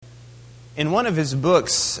In one of his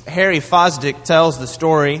books, Harry Fosdick tells the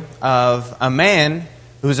story of a man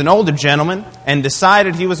who was an older gentleman and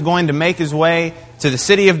decided he was going to make his way to the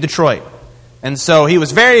city of Detroit. And so he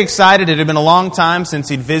was very excited. It had been a long time since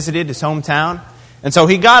he'd visited his hometown. And so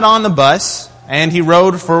he got on the bus and he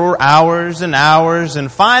rode for hours and hours. And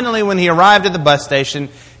finally, when he arrived at the bus station,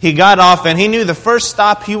 he got off and he knew the first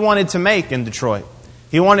stop he wanted to make in Detroit.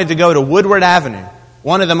 He wanted to go to Woodward Avenue,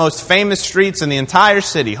 one of the most famous streets in the entire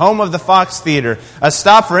city, home of the Fox Theater, a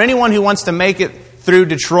stop for anyone who wants to make it through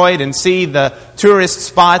Detroit and see the tourist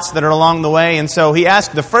spots that are along the way. And so he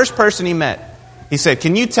asked the first person he met, he said,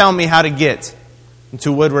 "Can you tell me how to get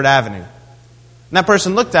to Woodward Avenue?" And that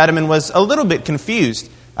person looked at him and was a little bit confused.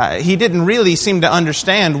 He didn't really seem to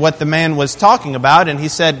understand what the man was talking about, and he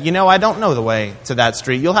said, "I don't know the way to that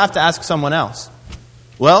street. You'll have to ask someone else."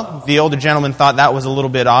 Well, the older gentleman thought that was a little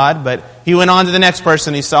bit odd, but he went on to the next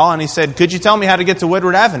person he saw, and he said, "Could you tell me how to get to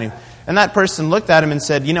Woodward Avenue?" And that person looked at him and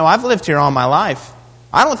said, "I've lived here all my life.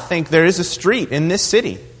 I don't think there is a street in this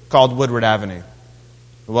city called Woodward Avenue."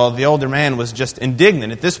 Well, the older man was just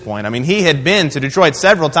indignant at this point. He had been to Detroit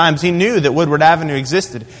several times. He knew that Woodward Avenue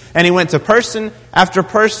existed. And he went to person after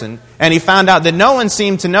person, and he found out that no one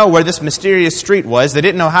seemed to know where this mysterious street was. They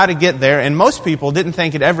didn't know how to get there, and most people didn't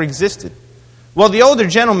think it ever existed. Well, the older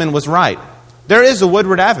gentleman was right. There is a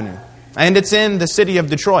Woodward Avenue, and it's in the city of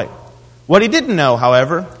Detroit. What he didn't know,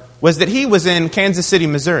 however, was that he was in Kansas City,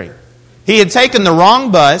 Missouri. He had taken the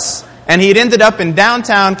wrong bus, and he had ended up in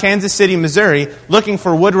downtown Kansas City, Missouri, looking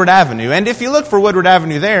for Woodward Avenue. And if you look for Woodward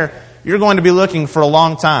Avenue there, you're going to be looking for a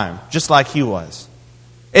long time, just like he was.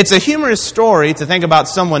 It's a humorous story to think about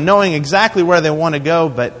someone knowing exactly where they want to go,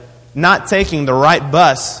 but not taking the right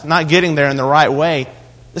bus, not getting there in the right way.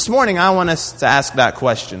 This morning, I want us to ask that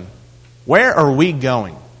question. Where are we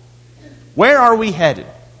going? Where are we headed?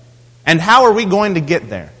 And how are we going to get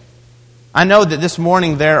there? I know that this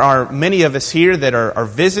morning there are many of us here that are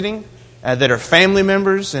visiting, that are family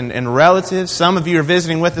members and relatives. Some of you are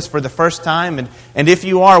visiting with us for the first time. And if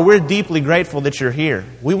you are, we're deeply grateful that you're here.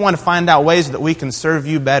 We want to find out ways that we can serve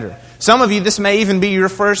you better. Some of you, this may even be your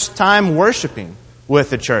first time worshiping with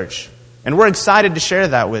the church. And we're excited to share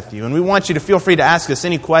that with you. And we want you to feel free to ask us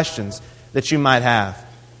any questions that you might have.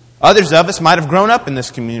 Others of us might have grown up in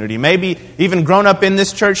this community, maybe even grown up in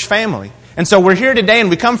this church family. And so we're here today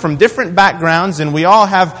and we come from different backgrounds and we all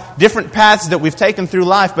have different paths that we've taken through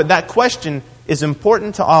life. But that question is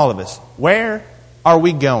important to all of us. Where are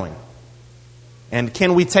we going? And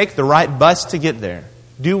can we take the right bus to get there?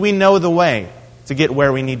 Do we know the way to get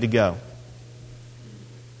where we need to go?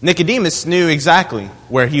 Nicodemus knew exactly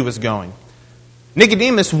where he was going.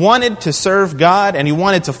 Nicodemus wanted to serve God and he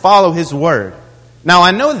wanted to follow His Word. Now I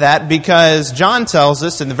know that because John tells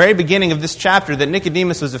us in the very beginning of this chapter that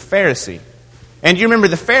Nicodemus was a Pharisee. And you remember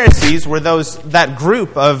the Pharisees were that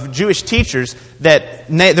group of Jewish teachers that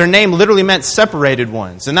their name literally meant separated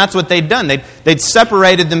ones. And that's what they'd done. They'd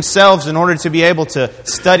separated themselves in order to be able to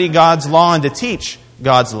study God's law and to teach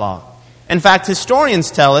God's law. In fact, historians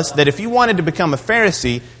tell us that if you wanted to become a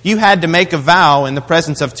Pharisee, you had to make a vow in the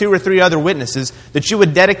presence of 2 or 3 other witnesses that you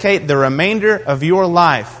would dedicate the remainder of your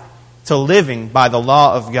life to living by the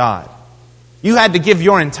law of God. You had to give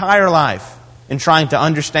your entire life in trying to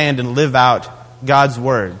understand and live out God's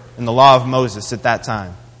Word and the law of Moses at that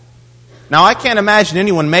time. Now, I can't imagine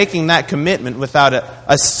anyone making that commitment without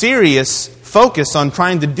a serious focus on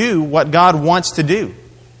trying to do what God wants to do.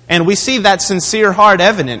 And we see that sincere heart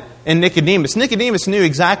evident in Nicodemus. Nicodemus knew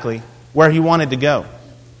exactly where he wanted to go.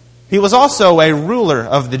 He was also a ruler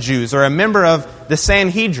of the Jews, or a member of the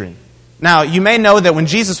Sanhedrin. Now, you may know that when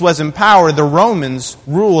Jesus was in power, the Romans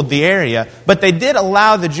ruled the area, but they did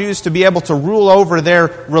allow the Jews to be able to rule over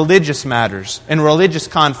their religious matters and religious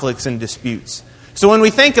conflicts and disputes. So when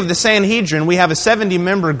we think of the Sanhedrin, we have a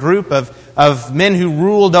 70-member group of men who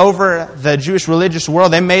ruled over the Jewish religious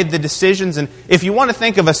world. They made the decisions. And if you want to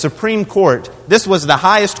think of a Supreme Court, this was the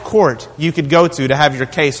highest court you could go to have your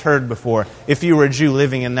case heard before if you were a Jew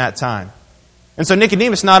living in that time. And so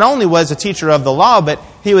Nicodemus not only was a teacher of the law, but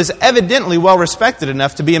he was evidently well respected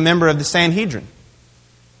enough to be a member of the Sanhedrin.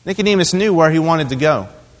 Nicodemus knew where he wanted to go.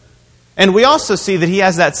 And we also see that he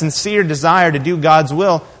has that sincere desire to do God's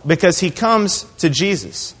will because he comes to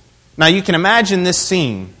Jesus. Now you can imagine this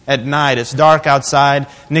scene at night. It's dark outside.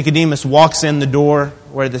 Nicodemus walks in the door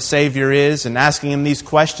where the Savior is and asking him these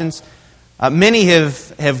questions. Many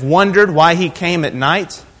have wondered why he came at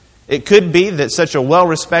night. It could be that such a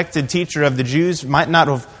well-respected teacher of the Jews might not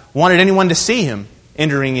have wanted anyone to see him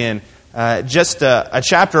entering in. Just a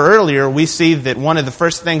chapter earlier, we see that one of the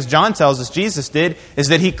first things John tells us Jesus did is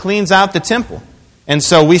that he cleans out the temple. And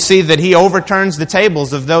so we see that he overturns the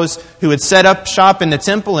tables of those who had set up shop in the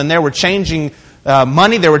temple, and they were changing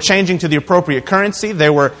money. They were changing to the appropriate currency. They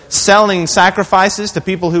were selling sacrifices to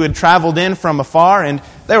people who had traveled in from afar, and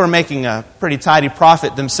they were making a pretty tidy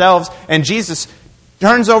profit themselves. And Jesus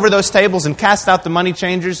turns over those tables and casts out the money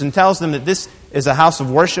changers and tells them that this is a house of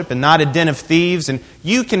worship and not a den of thieves. And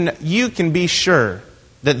you can be sure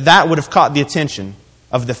that that would have caught the attention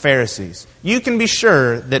of the Pharisees. You can be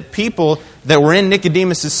sure that people that were in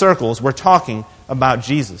Nicodemus' circles were talking about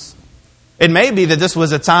Jesus. It may be that this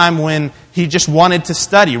was a time when he just wanted to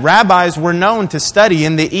study. Rabbis were known to study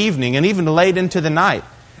in the evening and even late into the night.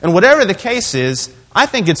 And whatever the case is, I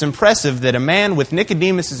think it's impressive that a man with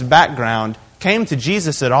Nicodemus' background came to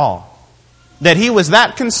Jesus at all. That he was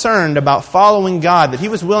that concerned about following God, that he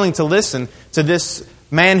was willing to listen to this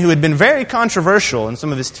man who had been very controversial in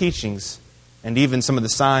some of his teachings and even some of the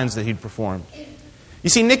signs that he'd performed.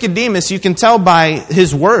 You see, Nicodemus, you can tell by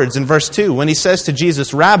his words in verse 2, when he says to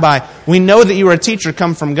Jesus, "Rabbi, we know that you are a teacher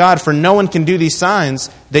come from God, for no one can do these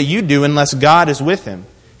signs that you do unless God is with him."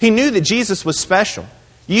 He knew that Jesus was special.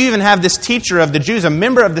 You even have this teacher of the Jews, a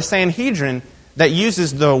member of the Sanhedrin, that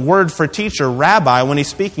uses the word for teacher, rabbi, when he's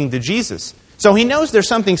speaking to Jesus. So he knows there's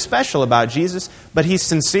something special about Jesus, but he's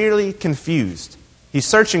sincerely confused. He's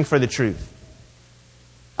searching for the truth.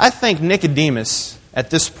 I think Nicodemus, at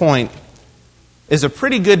this point, is a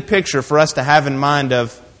pretty good picture for us to have in mind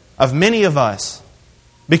of many of us.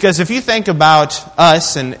 Because if you think about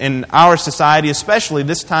us and in our society, especially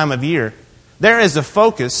this time of year, there is a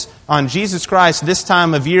focus on Jesus Christ this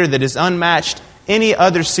time of year that is unmatched any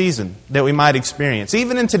other season that we might experience.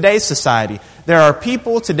 Even in today's society, there are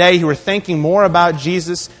people today who are thinking more about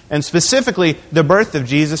Jesus and specifically the birth of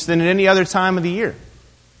Jesus than at any other time of the year.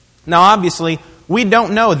 Now, obviously, we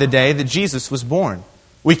don't know the day that Jesus was born.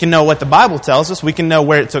 We can know what the Bible tells us. We can know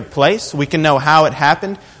where it took place. We can know how it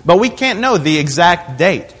happened. But we can't know the exact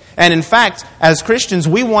date. And in fact, as Christians,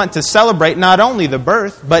 we want to celebrate not only the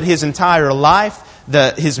birth, but His entire life,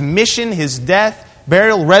 His mission, His death,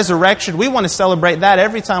 burial, resurrection. We want to celebrate that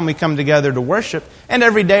every time we come together to worship and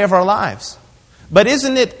every day of our lives. But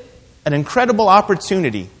isn't it an incredible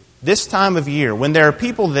opportunity this time of year when there are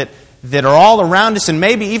people that are all around us, and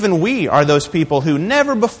maybe even we are those people who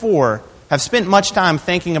never before have spent much time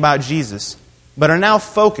thinking about Jesus, but are now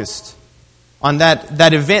focused on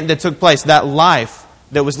that event that took place, that life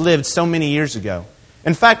that was lived so many years ago.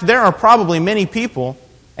 In fact, there are probably many people,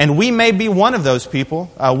 and we may be one of those people,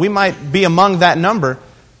 we might be among that number,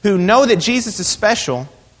 who know that Jesus is special,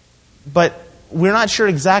 but we're not sure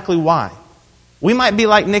exactly why. We might be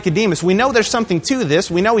like Nicodemus. We know there's something to this.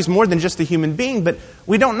 We know He's more than just a human being, but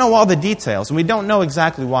we don't know all the details, and we don't know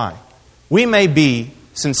exactly why. We may be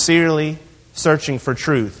sincerely searching for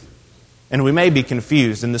truth, and we may be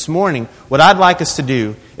confused. And this morning, what I'd like us to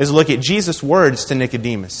do is look at Jesus' words to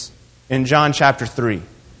Nicodemus in John chapter 3.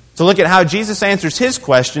 To look at how Jesus answers his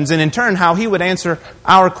questions, and in turn, how He would answer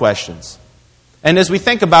our questions. And as we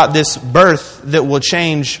think about this birth that will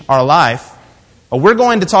change our life, we're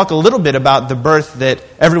going to talk a little bit about the birth that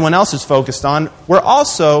everyone else is focused on. We're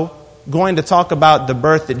also going to talk about the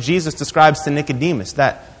birth that Jesus describes to Nicodemus,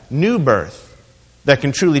 that new birth that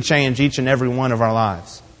can truly change each and every one of our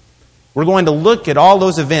lives. We're going to look at all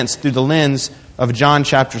those events through the lens of John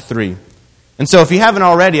chapter 3. And so if you haven't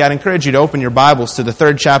already, I'd encourage you to open your Bibles to the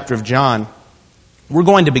 3rd chapter of John. We're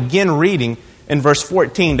going to begin reading in verse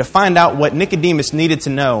 14 to find out what Nicodemus needed to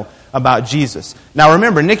know about Jesus. Now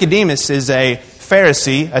remember, Nicodemus is a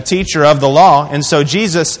Pharisee, a teacher of the law, and so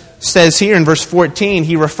Jesus says here in verse 14,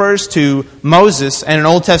 he refers to Moses and an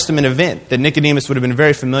Old Testament event that Nicodemus would have been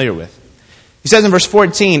very familiar with. He says in verse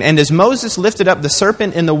 14, "And as Moses lifted up the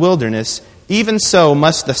serpent in the wilderness, even so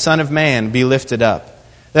must the Son of Man be lifted up,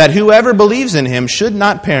 that whoever believes in Him should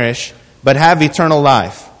not perish, but have eternal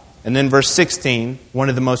life." And then verse 16, one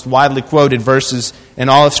of the most widely quoted verses in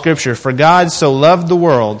all of Scripture, "For God so loved the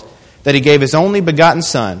world that He gave His only begotten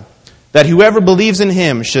Son, that whoever believes in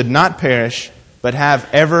Him should not perish, but have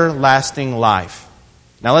everlasting life."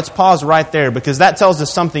 Now let's pause right there, because that tells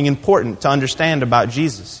us something important to understand about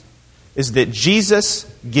Jesus, is that Jesus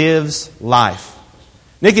gives life.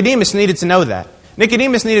 Nicodemus needed to know that.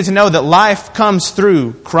 Nicodemus needed to know that life comes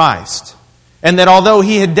through Christ. And that although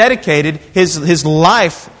he had dedicated his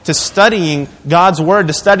life to studying God's Word,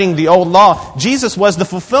 to studying the Old Law, Jesus was the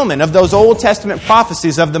fulfillment of those Old Testament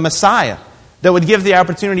prophecies of the Messiah that would give the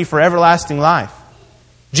opportunity for everlasting life.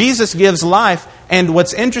 Jesus gives life, and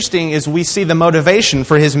what's interesting is we see the motivation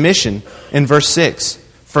for His mission in verse 6.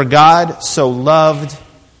 "For God so loved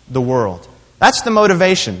the world." That's the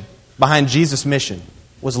motivation behind Jesus' mission,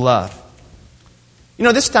 was love. You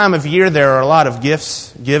know, this time of year there are a lot of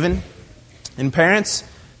gifts given. And parents,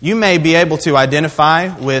 you may be able to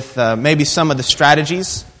identify with maybe some of the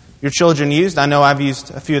strategies your children used. I know I've used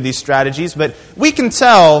a few of these strategies, but we can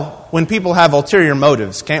tell when people have ulterior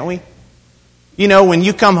motives, can't we? You know, when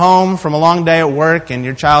you come home from a long day at work and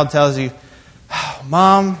your child tells you, oh,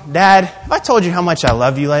 Mom, Dad, have I told you how much I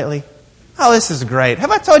love you lately? Oh, this is great. Have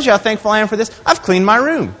I told you how thankful I am for this? I've cleaned my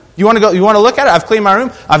room. You want to look at it? I've cleaned my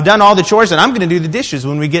room. I've done all the chores, and I'm going to do the dishes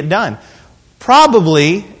when we get done.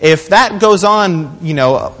 Probably, if that goes on,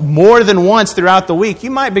 more than once throughout the week,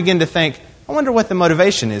 you might begin to think, I wonder what the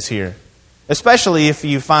motivation is here. Especially if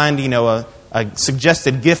you find, a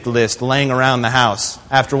suggested gift list laying around the house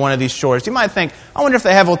after one of these chores. You might think, I wonder if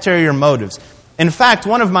they have ulterior motives. In fact,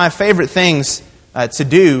 one of my favorite things to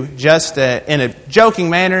do, just in a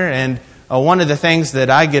joking manner, and one of the things that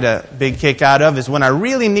I get a big kick out of is when I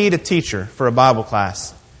really need a teacher for a Bible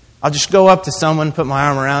class. I'll just go up to someone, put my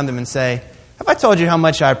arm around them and say, have I told you how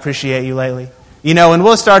much I appreciate you lately? And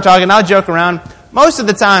we'll start talking. I'll joke around. Most of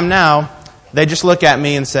the time now, they just look at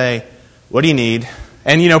me and say, what do you need?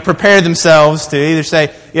 And, prepare themselves to either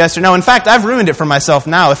say yes or no. In fact, I've ruined it for myself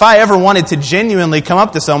now. If I ever wanted to genuinely come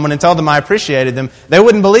up to someone and tell them I appreciated them, they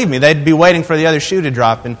wouldn't believe me. They'd be waiting for the other shoe to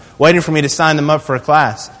drop and waiting for me to sign them up for a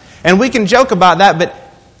class. And we can joke about that, but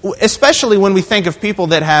especially when we think of people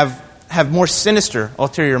that have more sinister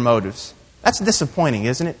ulterior motives. That's disappointing,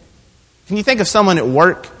 isn't it? Can you think of someone at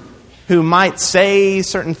work who might say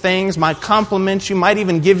certain things, might compliment you, might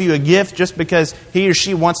even give you a gift just because he or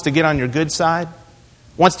she wants to get on your good side,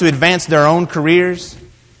 wants to advance their own careers?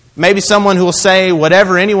 Maybe someone who will say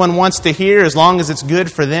whatever anyone wants to hear as long as it's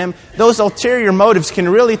good for them. Those ulterior motives can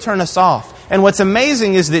really turn us off. And what's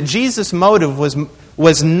amazing is that Jesus' motive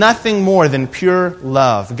was nothing more than pure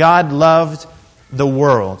love. God loved the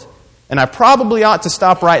world. And I probably ought to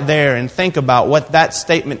stop right there and think about what that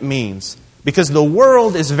statement means. Because the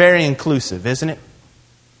world is very inclusive, isn't it?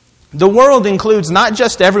 The world includes not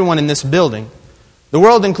just everyone in this building. The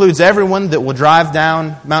world includes everyone that will drive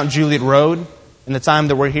down Mount Juliet Road in the time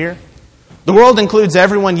that we're here. The world includes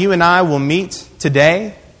everyone you and I will meet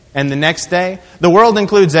today and the next day. The world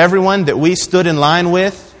includes everyone that we stood in line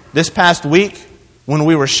with this past week when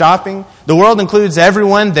we were shopping. The world includes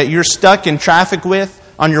everyone that you're stuck in traffic with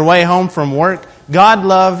on your way home from work. God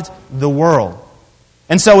loved the world.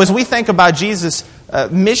 And so as we think about Jesus'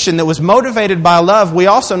 mission that was motivated by love, we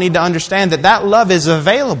also need to understand that that love is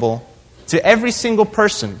available to every single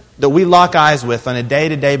person that we lock eyes with on a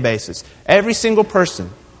day-to-day basis. Every single person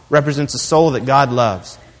represents a soul that God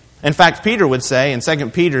loves. In fact, Peter would say in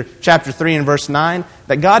 2 Peter chapter 3 and verse 9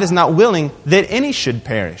 that God is not willing that any should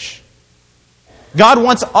perish. God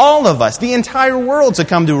wants all of us, the entire world, to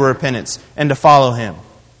come to repentance and to follow Him.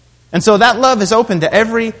 And so that love is open to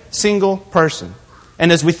every single person.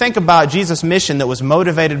 And as we think about Jesus' mission that was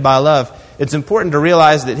motivated by love, it's important to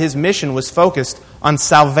realize that His mission was focused on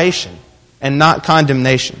salvation and not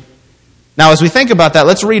condemnation. Now, as we think about that,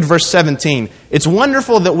 let's read verse 17. It's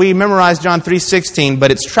wonderful that we memorize John 3:16,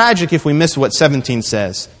 but it's tragic if we miss what 17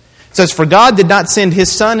 says. It says, "For God did not send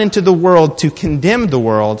His Son into the world to condemn the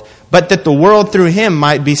world, but that the world through Him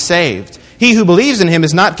might be saved. He who believes in Him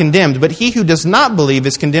is not condemned, but he who does not believe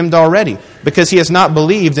is condemned already, because he has not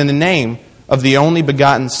believed in the name of the only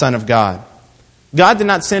begotten Son of God." God did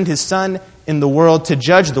not send His Son in the world to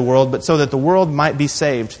judge the world, but so that the world might be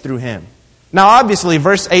saved through Him. Now, obviously,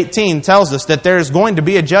 verse 18 tells us that there is going to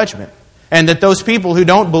be a judgment, and that those people who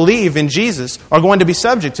don't believe in Jesus are going to be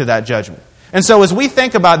subject to that judgment. And so as we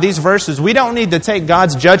think about these verses, we don't need to take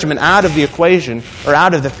God's judgment out of the equation or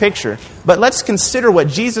out of the picture, but let's consider what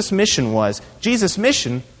Jesus' mission was. Jesus'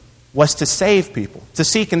 mission was to save people, to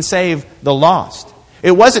seek and save the lost.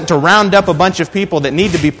 It wasn't to round up a bunch of people that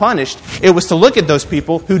need to be punished. It was to look at those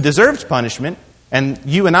people who deserved punishment, and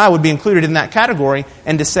you and I would be included in that category,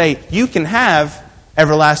 and to say, you can have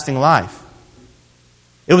everlasting life.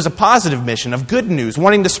 It was a positive mission of good news,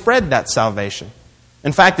 wanting to spread that salvation.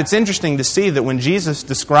 In fact, it's interesting to see that when Jesus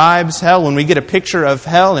describes hell, when we get a picture of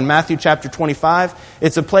hell in Matthew chapter 25,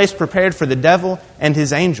 it's a place prepared for the devil and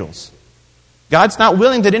his angels. God's not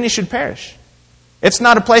willing that any should perish. It's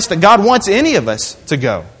not a place that God wants any of us to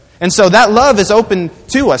go. And so that love is open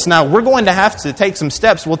to us. Now, we're going to have to take some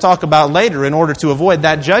steps we'll talk about later in order to avoid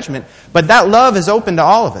that judgment, but that love is open to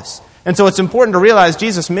all of us. And so it's important to realize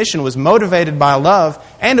Jesus' mission was motivated by love,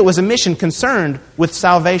 and it was a mission concerned with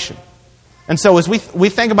salvation. And so as we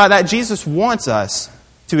think about that, Jesus wants us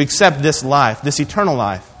to accept this life, this eternal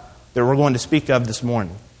life that we're going to speak of this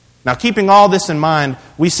morning. Now, keeping all this in mind,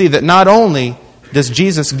 we see that not only does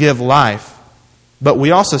Jesus give life, but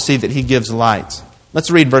we also see that He gives light.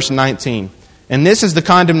 Let's read verse 19. And this is the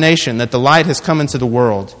condemnation, that the light has come into the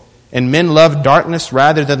world, and men loved darkness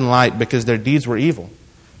rather than light because their deeds were evil.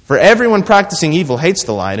 For everyone practicing evil hates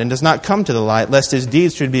the light and does not come to the light, lest his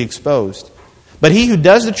deeds should be exposed. But he who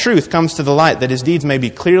does the truth comes to the light, that his deeds may be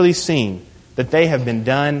clearly seen, that they have been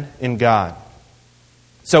done in God.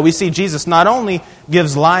 So we see Jesus not only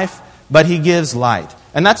gives life, but he gives light.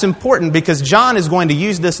 And that's important because John is going to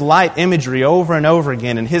use this light imagery over and over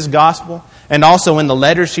again in his gospel and also in the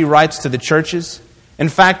letters he writes to the churches. In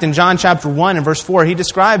fact, in John chapter 1 and verse 4, he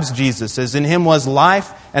describes Jesus as in him was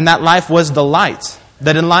life, and that life was the light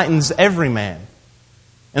that enlightens every man.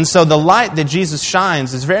 And so the light that Jesus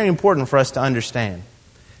shines is very important for us to understand.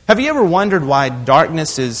 Have you ever wondered why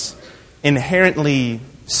darkness is inherently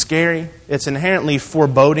scary? It's inherently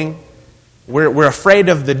foreboding. We're afraid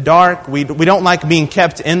of the dark. We don't like being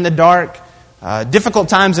kept in the dark. Difficult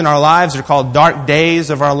times in our lives are called dark days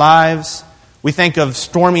of our lives. We think of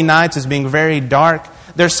stormy nights as being very dark.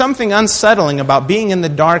 There's something unsettling about being in the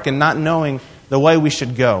dark and not knowing the way we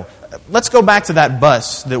should go. Let's go back to that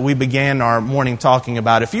bus that we began our morning talking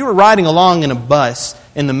about. If you were riding along in a bus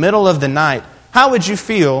in the middle of the night, how would you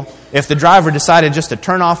feel if the driver decided just to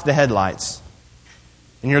turn off the headlights?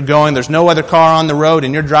 And you're going, there's no other car on the road,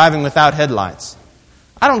 and you're driving without headlights.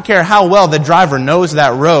 I don't care how well the driver knows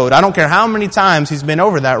that road. I don't care how many times he's been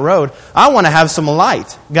over that road. I want to have some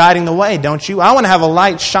light guiding the way, don't you? I want to have a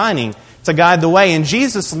light shining to guide the way. And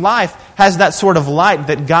Jesus' life has that sort of light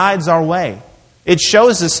that guides our way. It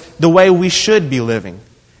shows us the way we should be living.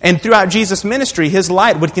 And throughout Jesus' ministry, his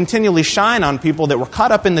light would continually shine on people that were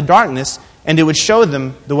caught up in the darkness, and it would show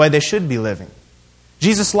them the way they should be living.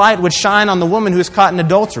 Jesus' light would shine on the woman who was caught in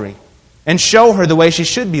adultery and show her the way she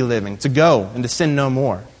should be living, to go and to sin no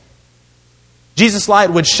more. Jesus' light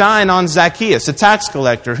would shine on Zacchaeus, a tax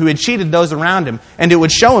collector who had cheated those around him, and it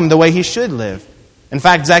would show him the way he should live. In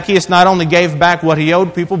fact, Zacchaeus not only gave back what he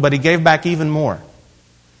owed people, but he gave back even more.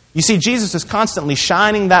 You see, Jesus is constantly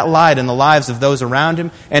shining that light in the lives of those around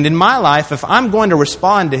him. And in my life, if I'm going to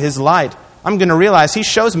respond to his light, I'm going to realize he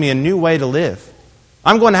shows me a new way to live.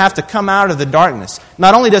 I'm going to have to come out of the darkness.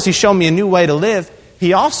 Not only does he show me a new way to live,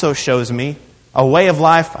 he also shows me a way of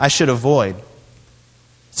life I should avoid.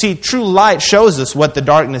 See, true light shows us what the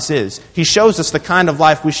darkness is. He shows us the kind of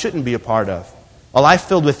life we shouldn't be a part of. A life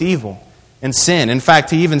filled with evil and sin. In fact,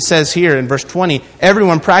 he even says here in verse 20,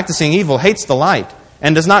 everyone practicing evil hates the light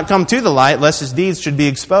and does not come to the light lest his deeds should be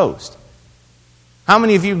exposed. How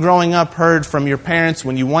many of you growing up heard from your parents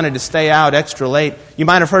when you wanted to stay out extra late, you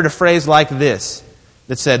might have heard a phrase like this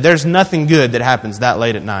that said, there's nothing good that happens that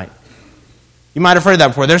late at night. You might have heard that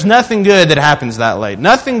before. There's nothing good that happens that late.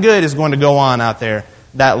 Nothing good is going to go on out there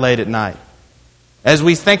that late at night. As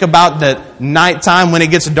we think about the nighttime when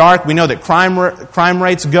it gets dark, we know that crime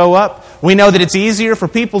rates go up. We know that it's easier for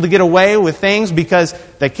people to get away with things because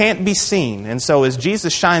they can't be seen. And so as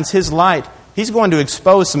Jesus shines his light, he's going to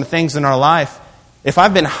expose some things in our life. If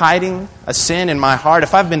I've been hiding a sin in my heart,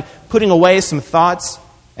 if I've been putting away some thoughts,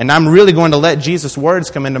 and I'm really going to let Jesus'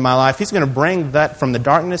 words come into my life, he's going to bring that from the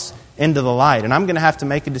darkness into the light. And I'm going to have to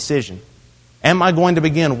make a decision. Am I going to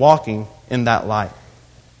begin walking in that light?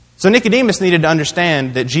 So Nicodemus needed to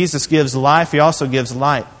understand that Jesus gives life, he also gives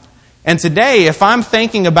light. And today, if I'm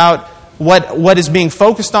thinking about what is being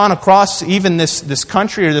focused on across even this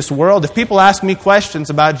country or this world, if people ask me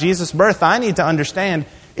questions about Jesus' birth, I need to understand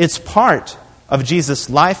it's part of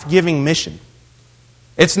Jesus' life-giving mission.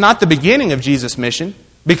 It's not the beginning of Jesus' mission,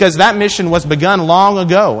 because that mission was begun long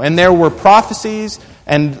ago, and there were prophecies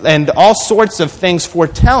and all sorts of things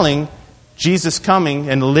foretelling Jesus coming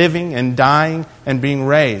and living and dying and being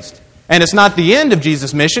raised. And it's not the end of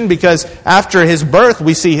Jesus' mission, because after his birth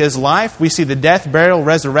we see his life, we see the death, burial,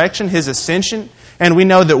 resurrection, his ascension, and we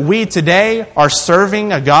know that we today are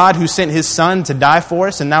serving a God who sent his Son to die for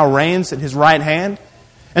us and now reigns at his right hand.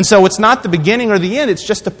 And so it's not the beginning or the end, it's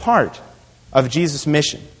just a part of Jesus'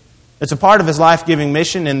 mission. It's a part of his life-giving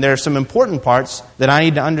mission, and there are some important parts that I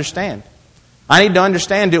need to understand. I need to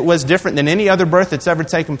understand it was different than any other birth that's ever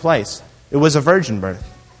taken place. It was a virgin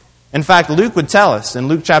birth. In fact, Luke would tell us in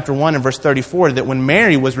Luke chapter 1 and verse 34 that when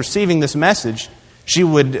Mary was receiving this message, she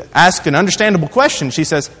would ask an understandable question. She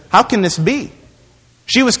says, how can this be?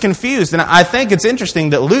 She was confused, and I think it's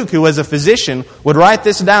interesting that Luke, who was a physician, would write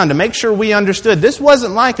this down to make sure we understood this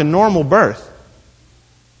wasn't like a normal birth.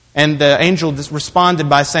 And the angel just responded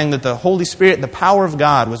by saying that the Holy Spirit, the power of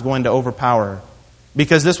God, was going to overpower her,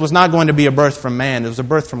 because this was not going to be a birth from man, it was a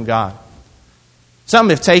birth from God. Some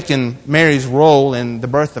have taken Mary's role in the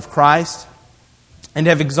birth of Christ and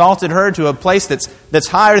have exalted her to a place that's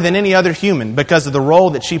higher than any other human because of the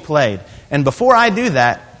role that she played. And before I do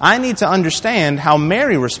that, I need to understand how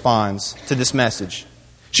Mary responds to this message.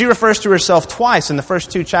 She refers to herself twice in the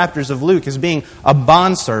first 2 chapters of Luke as being a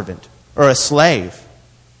bondservant or a slave.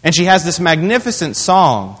 And she has this magnificent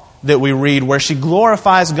song that we read where she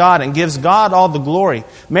glorifies God and gives God all the glory.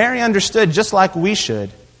 Mary understood, just like we should,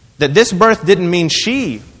 that this birth didn't mean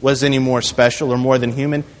she was any more special or more than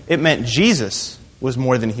human. It meant Jesus was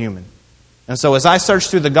more than human. And so as I search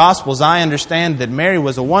through the Gospels, I understand that Mary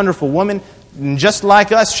was a wonderful woman. And just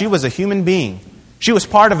like us, she was a human being. She was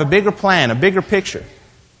part of a bigger plan, a bigger picture.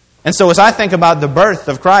 And so as I think about the birth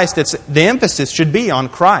of Christ, the emphasis should be on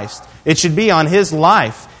Christ. It should be on His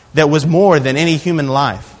life that was more than any human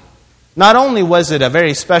life. Not only was it a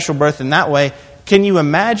very special birth in that way, can you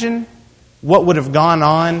imagine what would have gone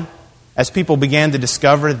on as people began to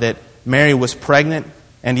discover that Mary was pregnant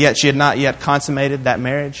and yet she had not yet consummated that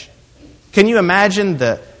marriage? Can you imagine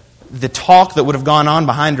the talk that would have gone on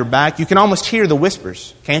behind her back? You can almost hear the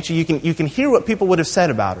whispers, can't you? You can hear what people would have said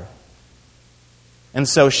about her. And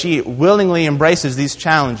so she willingly embraces these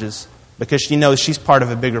challenges because she knows she's part of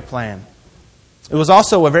a bigger plan. It was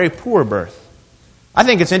also a very poor birth. I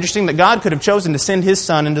think it's interesting that God could have chosen to send His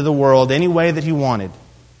Son into the world any way that He wanted.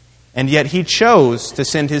 And yet He chose to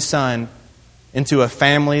send His Son into a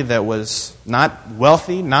family that was not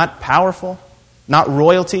wealthy, not powerful, not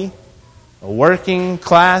royalty, a working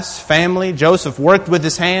class family. Joseph worked with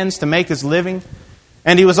his hands to make his living.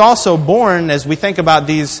 And He was also born, as we think about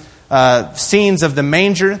these scenes of the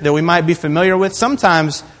manger that we might be familiar with,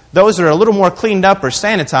 sometimes those are a little more cleaned up or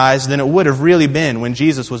sanitized than it would have really been when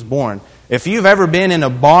Jesus was born. If you've ever been in a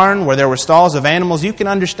barn where there were stalls of animals, you can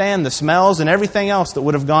understand the smells and everything else that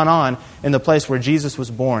would have gone on in the place where Jesus was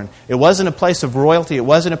born. It wasn't a place of royalty. It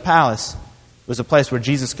wasn't a palace. It was a place where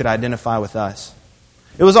Jesus could identify with us.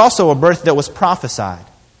 It was also a birth that was prophesied.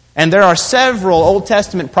 And there are several Old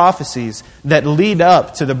Testament prophecies that lead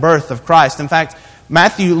up to the birth of Christ. In fact,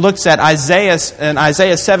 Matthew looks at Isaiah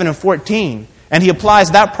 7 and 14, and he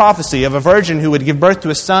applies that prophecy of a virgin who would give birth to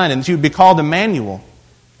a son and who would be called Emmanuel.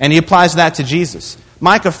 And he applies that to Jesus.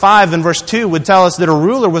 Micah 5 and verse 2 would tell us that a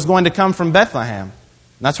ruler was going to come from Bethlehem. And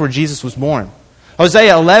that's where Jesus was born.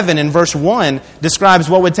 Hosea 11 in verse 1 describes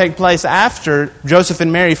what would take place after Joseph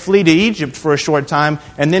and Mary flee to Egypt for a short time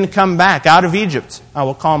and then come back out of Egypt. I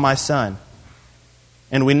will call my son.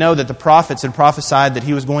 And we know that the prophets had prophesied that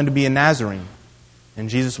He was going to be a Nazarene. And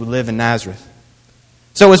Jesus would live in Nazareth.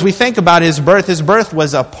 So as we think about His birth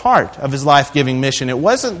was a part of His life-giving mission. It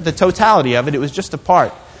wasn't the totality of it. It was just a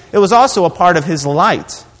part. It was also a part of His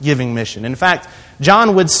light-giving mission. In fact,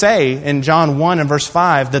 John would say in John 1 and verse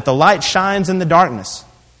 5 that the light shines in the darkness,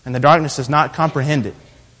 and the darkness does not comprehend it.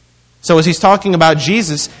 So as he's talking about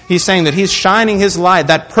Jesus, he's saying that He's shining His light,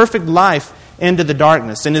 that perfect life, into the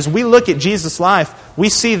darkness. And as we look at Jesus' life, we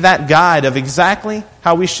see that guide of exactly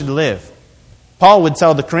how we should live. Paul would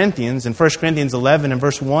tell the Corinthians in 1 Corinthians 11 and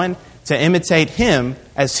verse 1 to imitate Him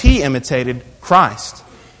as He imitated Christ.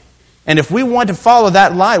 And if we want to follow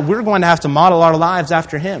that light, we're going to have to model our lives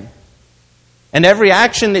after Him. And every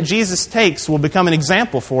action that Jesus takes will become an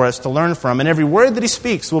example for us to learn from. And every word that He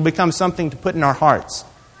speaks will become something to put in our hearts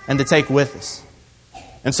and to take with us.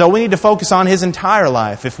 And so we need to focus on His entire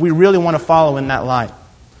life if we really want to follow in that light.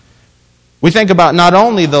 We think about not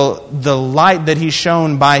only the light that He's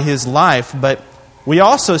shown by His life, but we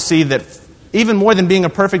also see that even more than being a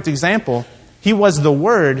perfect example, He was the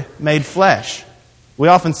Word made flesh. We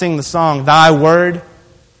often sing the song, "Thy Word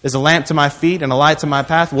is a lamp to my feet and a light to my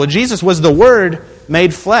path." Well, Jesus was the Word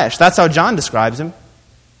made flesh. That's how John describes Him.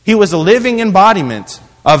 He was a living embodiment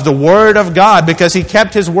of the Word of God because He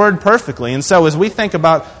kept His Word perfectly. And so as we think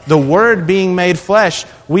about the Word being made flesh,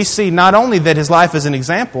 we see not only that His life is an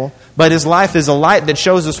example, but His life is a light that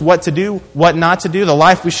shows us what to do, what not to do, the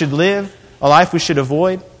life we should live, a life we should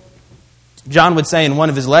avoid. John would say in one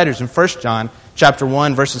of his letters in 1 John chapter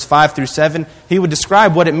 1, verses 5 through 7, he would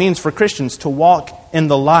describe what it means for Christians to walk in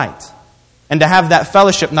the light and to have that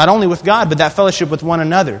fellowship not only with God, but that fellowship with one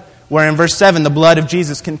another, where in verse 7, the blood of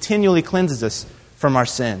Jesus continually cleanses us from our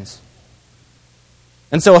sins.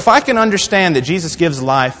 And so if I can understand that Jesus gives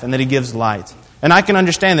life and that He gives light, and I can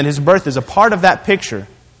understand that His birth is a part of that picture,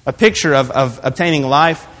 a picture of obtaining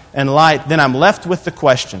life and light, then I'm left with the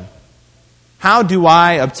question, how do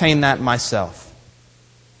I obtain that myself?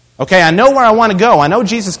 Okay, I know where I want to go. I know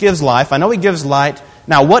Jesus gives life. I know He gives light.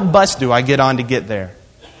 Now, what bus do I get on to get there?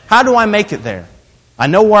 How do I make it there? I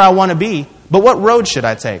know where I want to be, but what road should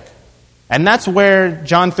I take? And that's where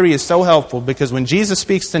John 3 is so helpful, because when Jesus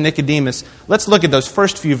speaks to Nicodemus, let's look at those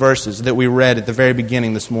first few verses that we read at the very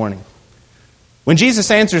beginning this morning. When Jesus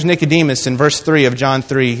answers Nicodemus in verse 3 of John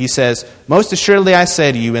 3, he says, "Most assuredly I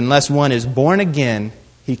say to you, unless one is born again,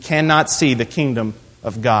 he cannot see the kingdom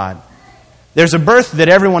of God." There's a birth that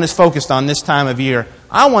everyone is focused on this time of year.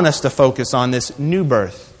 I want us to focus on this new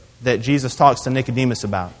birth that Jesus talks to Nicodemus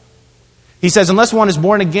about. He says, unless one is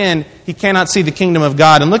born again, he cannot see the kingdom of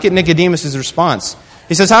God. And look at Nicodemus' response.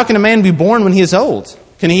 He says, how can a man be born when he is old?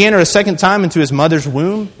 Can he enter a second time into his mother's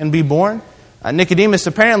womb and be born? Nicodemus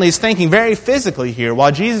apparently is thinking very physically here,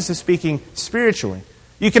 while Jesus is speaking spiritually.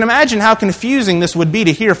 You can imagine how confusing this would be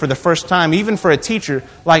to hear for the first time, even for a teacher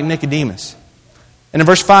like Nicodemus. And in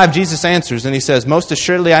verse 5, Jesus answers, and he says, "Most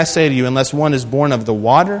assuredly I say to you, unless one is born of the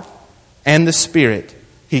water and the Spirit,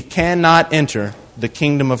 he cannot enter the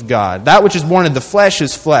kingdom of God. That which is born of the flesh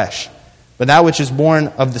is flesh, but that which is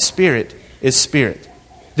born of the Spirit is spirit.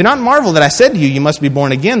 Do not marvel that I said to you, you must be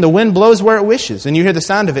born again. The wind blows where it wishes, and you hear the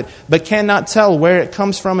sound of it, but cannot tell where it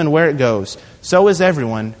comes from and where it goes. So is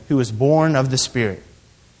everyone who is born of the Spirit."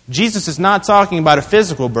 Jesus is not talking about a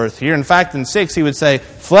physical birth here. In fact, in 6, he would say,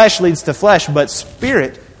 flesh leads to flesh, but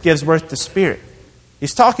spirit gives birth to spirit.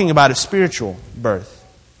 He's talking about a spiritual birth,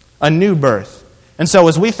 a new birth. And so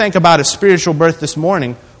as we think about a spiritual birth this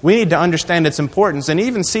morning, we need to understand its importance and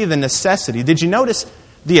even see the necessity. Did you notice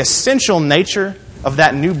the essential nature of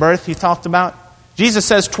that new birth he talked about? Jesus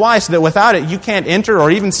says twice that without it, you can't enter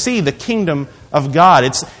or even see the kingdom of God.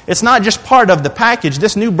 It's not just part of the package.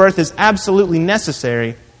 This new birth is absolutely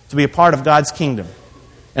necessary to be a part of God's kingdom.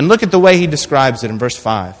 And look at the way he describes it in verse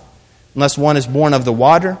 5. Unless one is born of the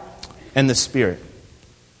water and the Spirit.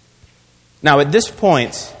 Now at this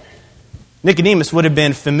point, Nicodemus would have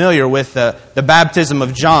been familiar with the baptism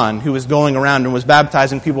of John, who was going around and was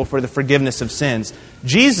baptizing people for the forgiveness of sins.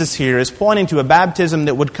 Jesus here is pointing to a baptism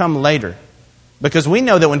that would come later. Because we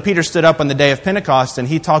know that when Peter stood up on the day of Pentecost and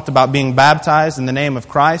he talked about being baptized in the name of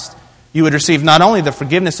Christ, you would receive not only the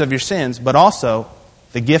forgiveness of your sins, but also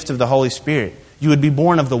the gift of the Holy Spirit. You would be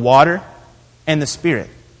born of the water and the Spirit.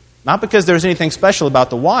 Not because there was anything special about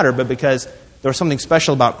the water, but because there was something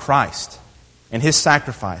special about Christ and His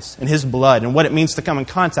sacrifice and His blood and what it means to come in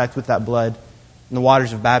contact with that blood in the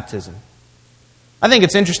waters of baptism. I think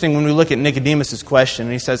it's interesting when we look at Nicodemus' question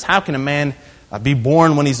and he says, how can a man be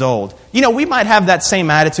born when he's old? You know, we might have that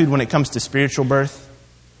same attitude when it comes to spiritual birth.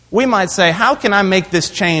 We might say, how can I make this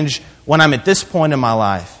change when I'm at this point in my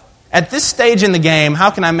life? At this stage in the game,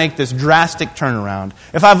 how can I make this drastic turnaround?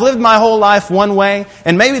 If I've lived my whole life one way,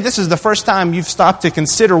 and maybe this is the first time you've stopped to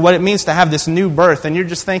consider what it means to have this new birth, and you're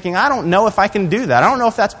just thinking, I don't know if I can do that. I don't know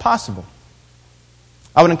if that's possible.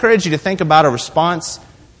 I would encourage you to think about a response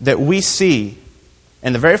that we see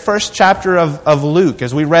in the very first chapter of Luke,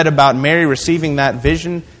 as we read about Mary receiving that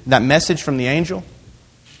vision, that message from the angel.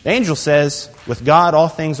 The angel says, with God, all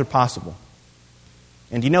things are possible.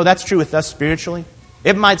 And you know that's true with us spiritually.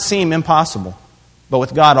 It might seem impossible, but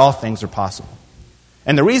with God all things are possible.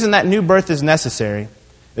 And the reason that new birth is necessary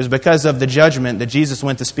is because of the judgment that Jesus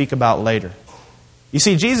went to speak about later. You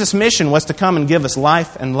see, Jesus' mission was to come and give us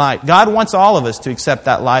life and light. God wants all of us to accept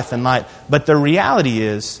that life and light. But the reality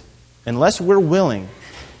is, unless we're willing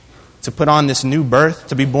to put on this new birth,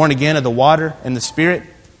 to be born again of the water and the Spirit,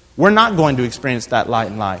 we're not going to experience that light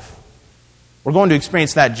and life. We're going to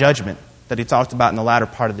experience that judgment that he talked about in the latter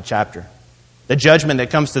part of the chapter. The judgment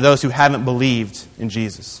that comes to those who haven't believed in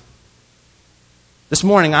Jesus. This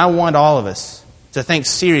morning, I want all of us to think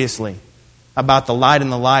seriously about the light and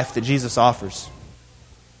the life that Jesus offers.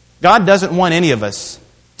 God doesn't want any of us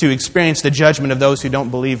to experience the judgment of those who don't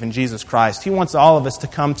believe in Jesus Christ. He wants all of us to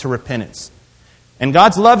come to repentance. And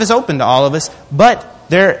God's love is open to all of us, but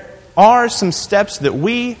there are some steps that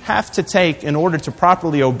we have to take in order to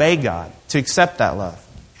properly obey God, to accept that love.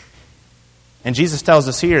 And Jesus tells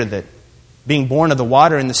us here that being born of the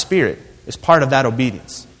water and the Spirit is part of that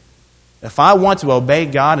obedience. If I want to obey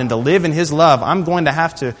God and to live in His love, I'm going to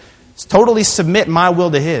have to totally submit my will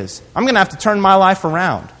to His. I'm going to have to turn my life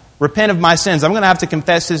around, repent of my sins. I'm going to have to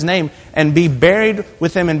confess His name and be buried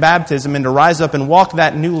with Him in baptism and to rise up and walk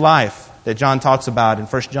that new life that John talks about in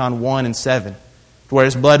 1 John 1 and 7, to where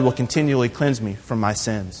His blood will continually cleanse me from my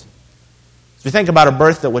sins. As we think about a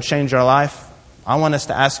birth that will change our life, I want us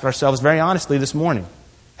to ask ourselves very honestly this morning,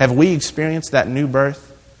 have we experienced that new birth?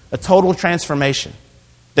 A total transformation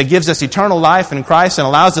that gives us eternal life in Christ and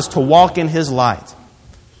allows us to walk in His light.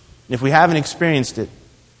 And if we haven't experienced it,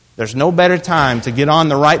 there's no better time to get on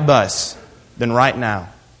the right bus than right now.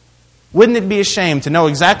 Wouldn't it be a shame to know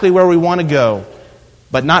exactly where we want to go,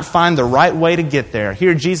 but not find the right way to get there?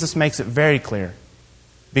 Here Jesus makes it very clear.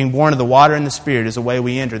 Being born of the water and the Spirit is a way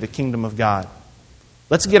we enter the kingdom of God.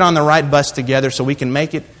 Let's get on the right bus together so we can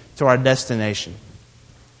make it to our destination.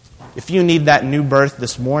 if you need that new birth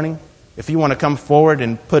this morning, if you want to come forward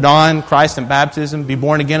and put on Christ in baptism, be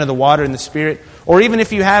born again of the water and the Spirit, or even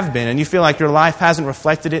if you have been and you feel like your life hasn't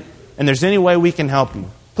reflected it and there's any way we can help you,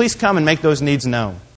 please come and make those needs known.